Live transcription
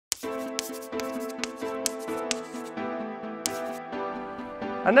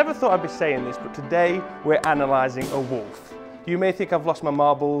I never thought I'd be saying this, but today we're analysing a Wolff. You may think I've lost my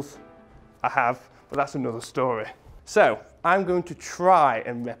marbles. I have, but that's another story. So, I'm going to try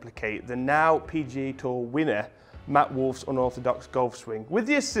and replicate the now PGA Tour winner, Matt Wolff's unorthodox golf swing, with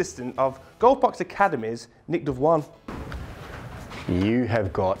the assistance of GolfBox Academy's Nick Dove1. You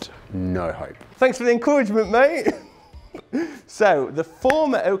have got no hope. Thanks for the encouragement, mate. So, the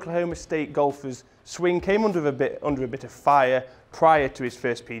former Oklahoma State golfer's swing came under a bit of fire prior to his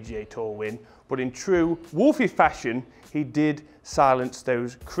first PGA Tour win, but in true Wolffy fashion, he did silence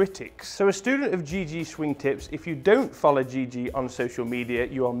those critics. So a student of GG Swing Tips, if you don't follow GG on social media,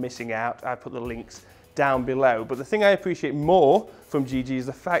 you are missing out. I put the links down below. But the thing I appreciate more from GG is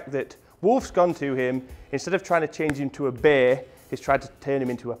the fact that Wolff's gone to him, instead of trying to change him to a bear, he's tried to turn him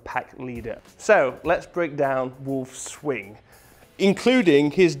into a pack leader. So let's break down Wolff's swing,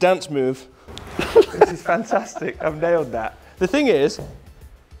 including his dance move. This is fantastic, I've nailed that. The thing is,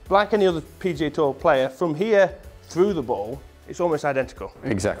 like any other PGA Tour player, from here through the ball, it's almost identical.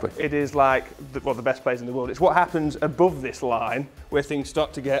 Exactly. It is like the best players in the world. It's what happens above this line where things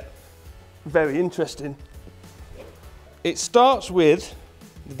start to get very interesting. It starts with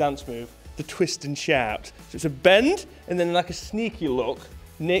the dance move, the twist and shout. So it's a bend and then like a sneaky look.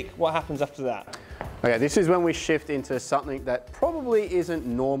 Nick, what happens after that? Okay, this is when we shift into something that probably isn't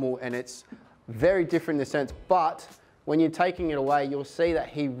normal, and it's very different in the sense, but when you're taking it away, you'll see that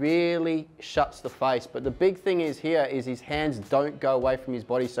he really shuts the face. But the big thing is here is his hands don't go away from his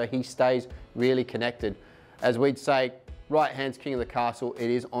body, so he stays really connected. As we'd say, right hand's king of the castle, it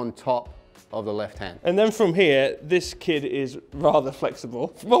is on top of the left hand. And then from here, this kid is rather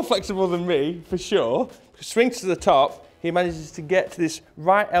flexible, more flexible than me, for sure. Swings to the top, he manages to get to this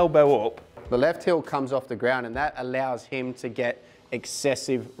right elbow up. The left heel comes off the ground, and that allows him to get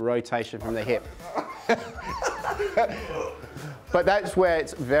excessive rotation from the hip. But that's where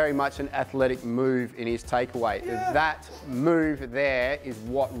it's very much an athletic move in his takeaway. Yeah. That move there is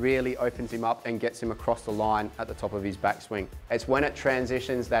what really opens him up and gets him across the line at the top of his backswing. It's when it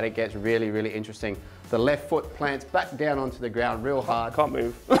transitions that it gets really, really interesting. The left foot plants back down onto the ground real hard. Can't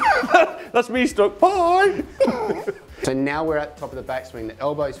move. That's me stuck. Bye! So now we're at the top of the backswing. The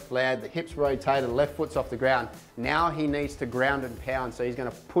elbow's flared, the hips rotated, the left foot's off the ground. Now he needs to ground and pound, so he's going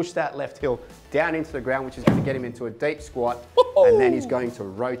to push that left heel down into the ground, which is going to get him into a deep squat, and then he's going to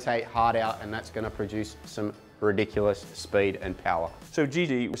rotate hard out, and that's going to produce some ridiculous speed and power. So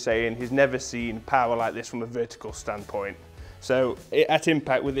GG was saying he's never seen power like this from a vertical standpoint. So at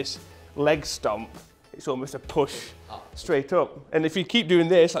impact with this leg stomp, it's almost a push straight up. And if you keep doing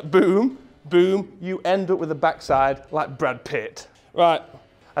this, like boom, boom, you end up with a backside like Brad Pitt. Right,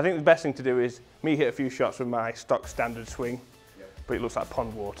 I think the best thing to do is me hit a few shots with my stock standard swing, but it looks like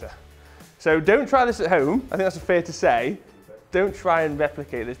pond water. So don't try this at home, I think that's fair to say. Don't try and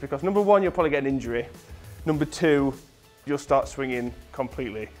replicate this because number one, you'll probably get an injury. Number two, you'll start swinging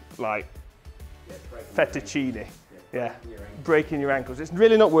completely like fettuccine. Yeah, breaking your ankles. It's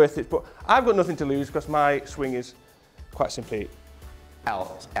really not worth it, but I've got nothing to lose because my swing is quite simply Our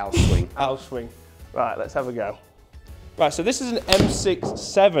swing. Our swing. Right, let's have a go. Right, so this is an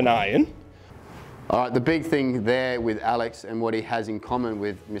M6-7 iron. All right, the big thing there with Alex and what he has in common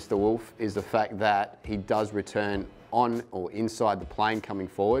with Mr. Wolff is the fact that he does return on or inside the plane coming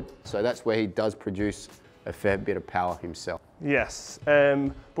forward. So that's where he does produce a fair bit of power himself. Yes,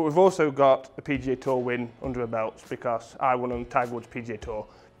 but we've also got a PGA Tour win under our belts because I won on Tiger Woods PGA Tour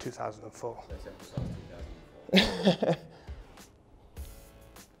 2004.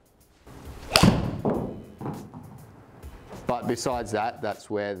 But besides that, that's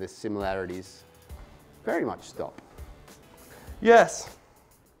where the similarities very much stop. Yes.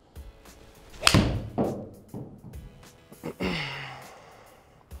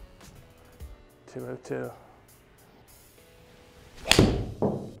 .202.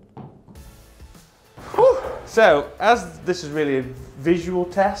 So, as this is really a visual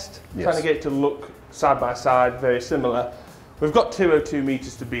test, trying to get it to look side by side, very similar, we've got 202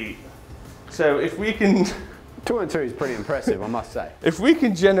 meters to beat. So if we can... 202 is pretty impressive, I must say. If we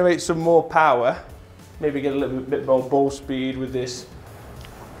can generate some more power, maybe get a little bit more ball speed with this...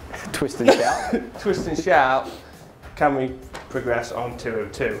 Twist and shout. Twist and shout, can we progress on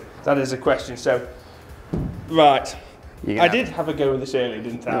 202? That is a question. So, right. I did have a go with this early,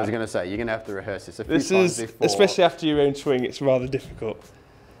 didn't I? I was going to say, you're going to have to rehearse this a few times times before. Especially after your own swing, it's rather difficult.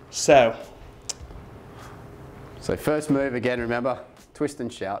 So first move again, remember, twist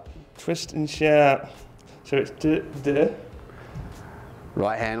and shout. Twist and shout. So it's duh.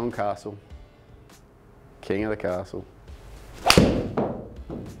 Right hand on castle. King of the castle.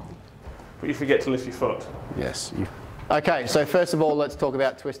 but you forget to lift your foot. Yes. Okay, so first of all, let's talk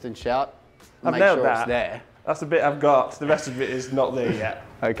about twist and shout. I've Make nailed sure that. It's there. That's the bit I've got. The rest of it is not there yet.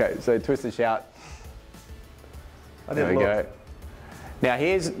 Okay, so twist and shout. There we go. Now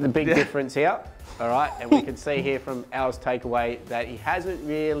here's the big difference here, all right? And we can see here from Al's takeaway that he hasn't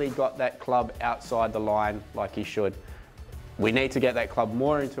really got that club outside the line like he should. We need to get that club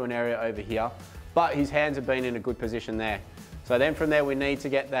more into an area over here, but his hands have been in a good position there. So then from there we need to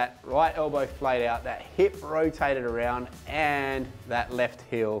get that right elbow flayed out, that hip rotated around, and that left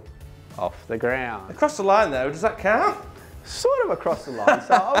heel off the ground. Across the line though, does that count? Sort of across the line,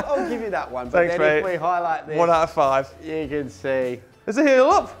 so I'll give you that one. But Thanks, then mate. if we highlight this, 1 out of 5. you can see. Is the heel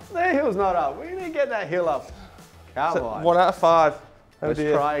up? The heel's not up. We need to get that heel up. Come on. 1 out of 5. Oh Let's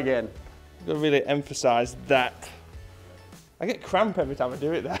dear. try again. I've got to really emphasise that. I get cramp every time I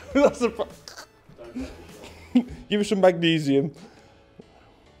do it though. That's the problem. Give me some magnesium.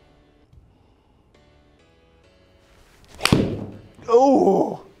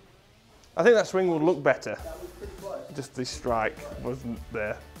 Oh! I think that swing will look better. That was pretty close. Just the strike wasn't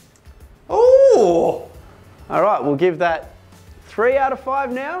there. Oh! All right, we'll give that 3 out of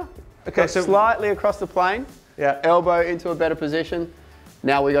 5 now. Okay, so slightly across the plane. yeah, Elbow into a better position.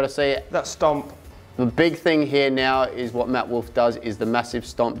 Now we got to see it. that stomp. The big thing here now is what Matt Wolff does is the massive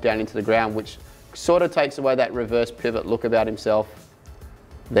stomp down into the ground, which sort of takes away that reverse pivot look about himself.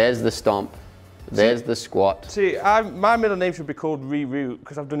 There's the stomp. There's the squat. See, my middle name should be called Reroot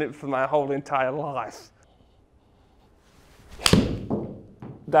because I've done it for my whole entire life.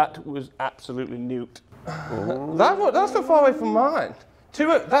 That was absolutely nuked. That's not far away from mine.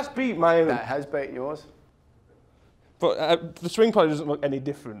 That's beat my own. That has beaten yours. But the swing probably doesn't look any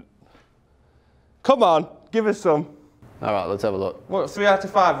different. Come on, give us some. All right, let's have a look. What, 3 out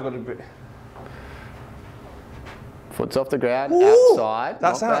of 5 we've got to be? Foot's off the ground, Ooh, outside.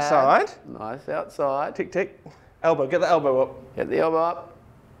 that's not outside. bad. Nice outside. Tick, tick. Elbow, get the elbow up. Get the elbow up.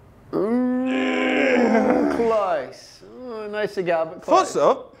 Ooh, close. Ooh, no cigar, but close. Foot's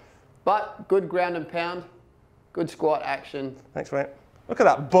up. But good ground and pound. Good squat action. Thanks, mate. Look at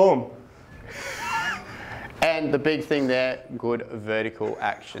that bum. And the big thing there, good vertical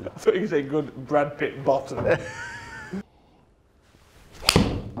action. I thought you could say good Brad Pitt bottom.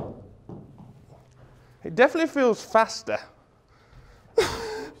 It definitely feels faster. It's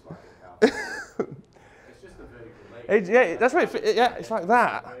just the vertical leg. Yeah, that's right. Yeah, it's like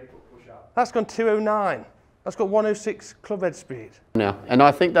that. That's gone 209. That's got 106 club head speed. Now, and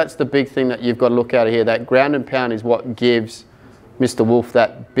I think that's the big thing that you've got to look out of here. That ground and pound is what gives Mr. Wolff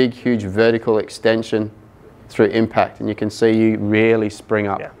that big, huge vertical extension through impact. And you can see you really spring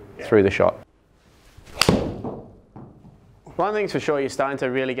up through the shot. One thing's for sure, you're starting to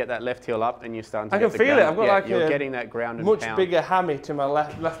really get that left heel up and you're starting to get the ground. I can feel it. I've got you're getting that ground and much pound. bigger hammy to my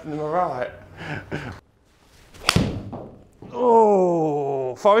left than my right.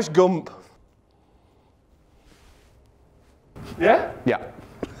 Oh, Forrest Gump. Yeah? Yeah.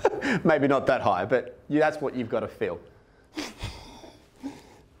 Maybe not that high, but that's what you've got to feel.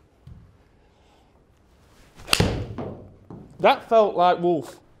 That felt like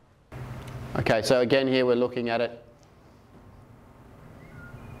Wolff. Okay, so again here we're looking at it.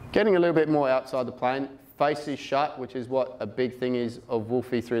 Getting a little bit more outside the plane. Face is shut, which is what a big thing is of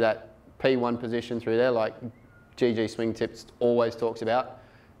Wolfie through that P1 position through there, like GG Swing Tips always talks about.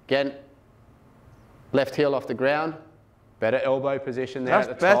 Again, left heel off the ground. Better elbow position there at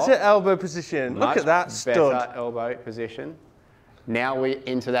the top. That's better elbow position. Look at that stud. Better elbow position. Now we're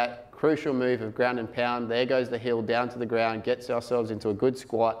into that crucial move of ground and pound. There goes the heel down to the ground, gets ourselves into a good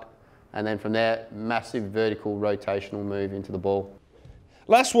squat, and then from there, massive vertical rotational move into the ball.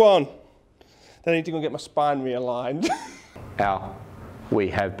 Last one. Then I need to go get my spine realigned. Al, we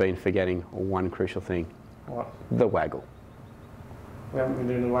have been forgetting one crucial thing. What? The waggle. We haven't been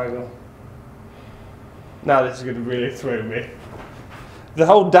doing the waggle. Now this is going to really throw me. The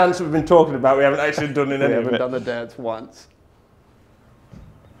whole dance we've been talking about, we haven't actually done in any of it. We haven't done the dance once.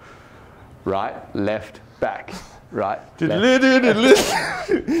 Right, left, back. Right, left.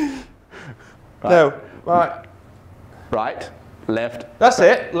 No, right. Right, left. That's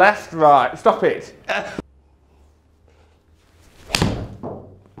it. Left, right. Stop it.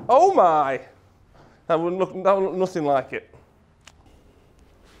 Oh my! That would look nothing like it.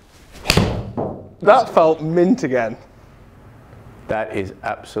 That felt mint again. That is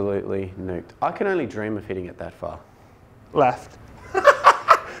absolutely nuked. I can only dream of hitting it that far. Left.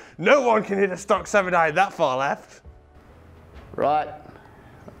 No one can hit a stock 7-iron that far left. Right,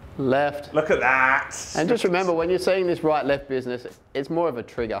 left. Look at that. And just remember, when you're seeing this right-left business, it's more of a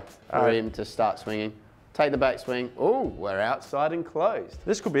trigger for him to start swinging. Take the back swing. Ooh, we're outside and closed.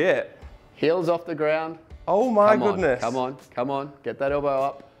 This could be it. Heels off the ground. Oh my goodness. Come on, come on. Get that elbow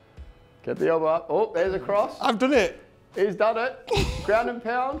up. Get the elbow up. Oh, there's a cross. I've done it. He's done it. Ground and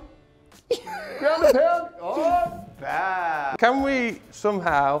pound. Ground and pound. Oh, bad. Can we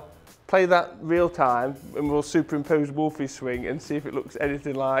somehow play that real time and we'll superimpose Wolff's swing and see if it looks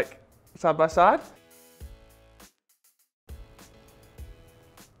anything like side by side?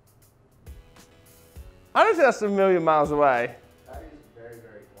 I don't think that's a million miles away. That is very,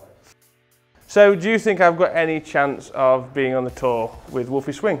 very close. So do you think I've got any chance of being on the tour with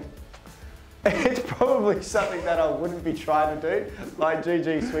Wolff's swing? It's probably something that I wouldn't be trying to do. Like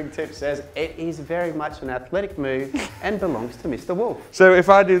GG Swing Tip says, it is very much an athletic move and belongs to Mr. Wolff. So if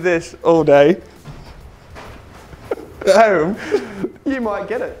I do this all day at home, you might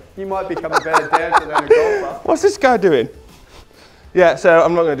get it. You might become a better dancer than a golfer. What's this guy doing? Yeah, so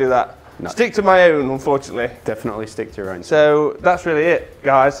I'm not going to do that. No. Stick to my own, unfortunately. Definitely stick to your own. So that's really it,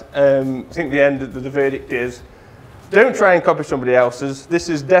 guys. I think the end of the verdict is, don't try and copy somebody else's. This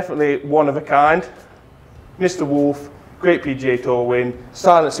is definitely one of a kind. Mr. Wolff, great PGA Tour win,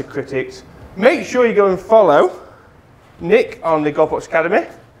 silence of critics. Make sure you go and follow Nick on the GolfBox Academy.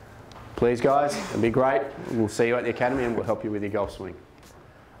 Please, guys, it'd be great. We'll see you at the Academy and we'll help you with your golf swing.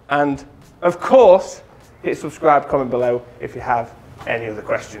 And, of course, hit subscribe, comment below if you have any other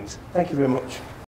questions. Thank you very much.